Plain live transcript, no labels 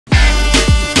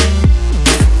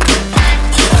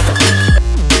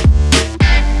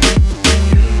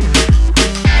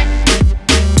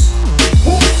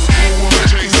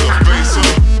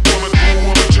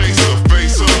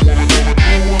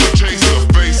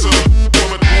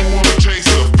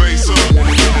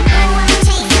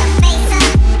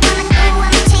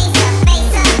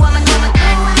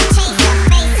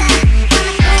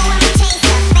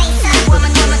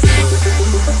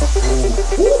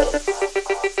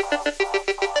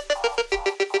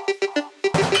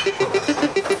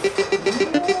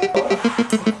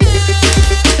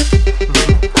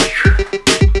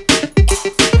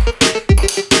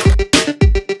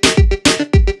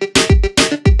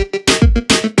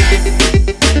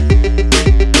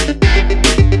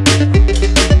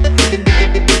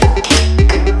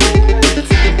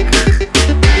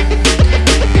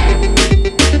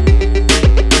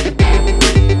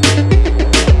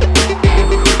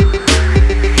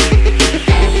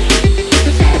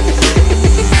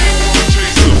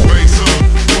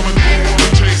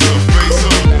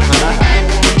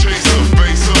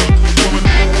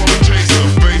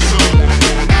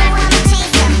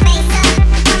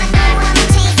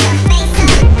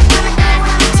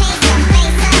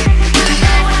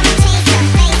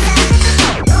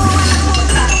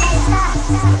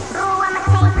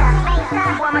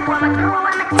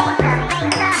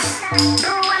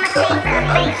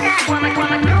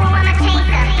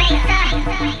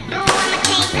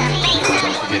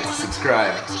forget to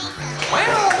subscribe.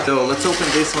 So let's open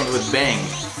this one with bang.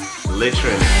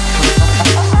 Literally.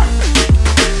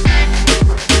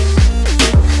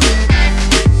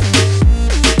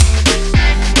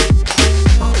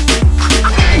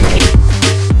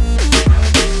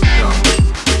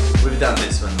 We've done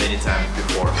this one many times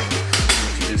before. We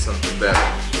should do something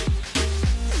better.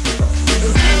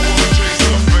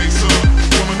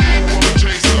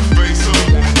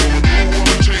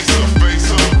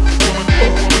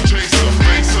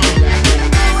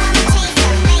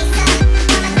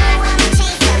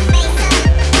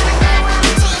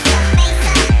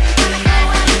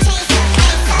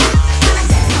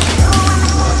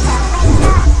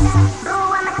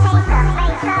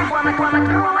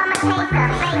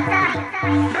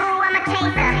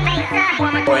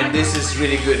 Oh, and this is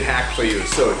really good hack for you.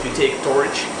 So if you take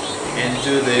torch and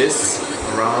do this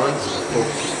around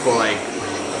for like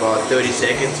about 30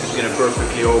 seconds, it's gonna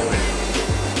perfectly open.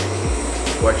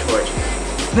 Watch, watch.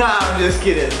 Nah, I'm just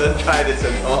kidding. Don't try this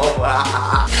at home.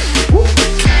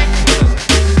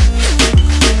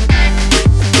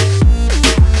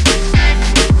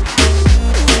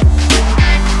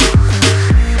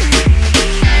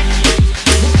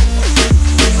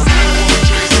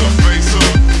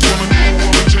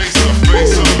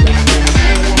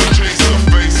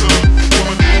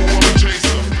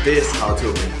 This is how to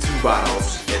open 2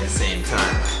 bottles at the same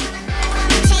time.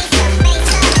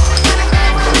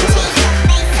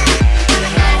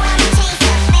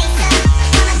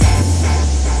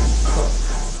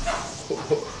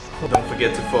 Don't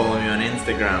forget to follow me on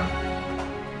Instagram.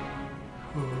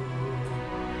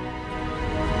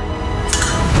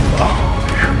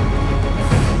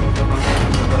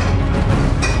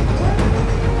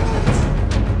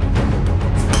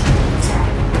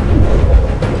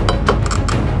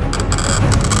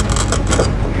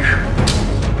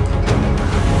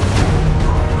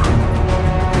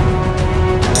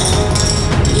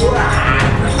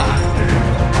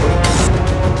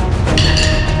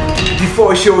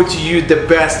 Before I show to you the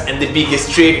best and the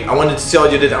biggest trick, I wanted to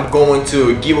tell you that I'm going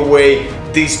to give away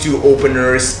these 2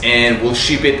 openers and we'll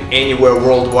ship it anywhere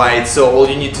worldwide. So all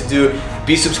you need to do,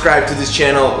 be subscribed to this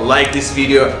channel, like this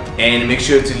video, and make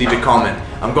sure to leave a comment.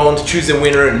 I'm going to choose a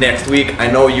winner next week. I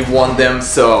know you want them,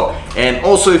 so. And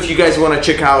also if you guys want to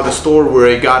check out the store where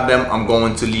I got them, I'm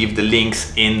going to leave the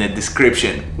links in the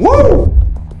description. Woo!